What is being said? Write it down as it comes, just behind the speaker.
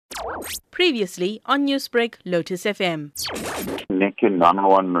Previously on Newsbreak, Lotus FM. Netcare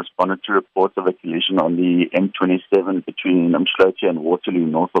 911 responded to reports of a collision on the M27 between Umhloti and Waterloo,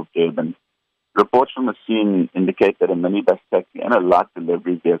 north of Durban. Reports from the scene indicate that a minibus taxi and a light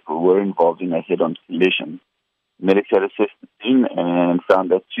delivery vehicle were involved in a head-on collision. Medics had assessed the scene and found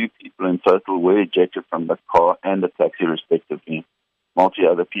that 2 people in total were ejected from the car and the taxi respectively.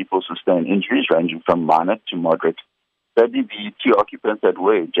 Multiple other people sustained injuries ranging from minor to moderate. Sadly, the 2 occupants that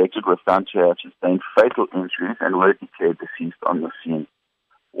were ejected were found to have sustained fatal injuries and were declared deceased on the scene.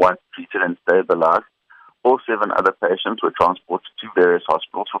 1 treated and stabilized. All 7 other patients were transported to various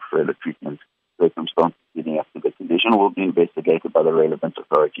hospitals for further treatment. Circumstances leading up to the collision will be investigated by the relevant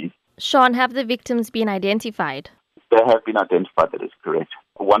authorities. Shawn, have the victims been identified? They have been identified, that is correct.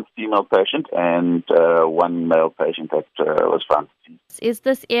 1 female patient and 1 male patient that was found. Is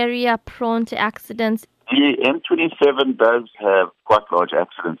this area prone to accidents? The M27 does have quite large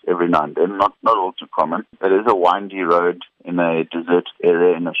accidents every now and then, not all too common. It is a windy road in a deserted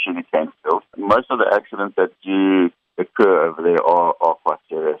area in a sugarcane field. Most of the accidents that do occur over there are quite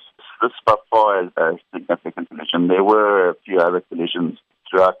serious. This by far is a significant collision. There were a few other collisions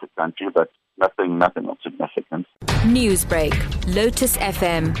throughout the country, but nothing of significance. Newsbreak, Lotus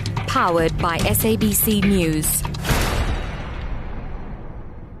FM, powered by SABC News.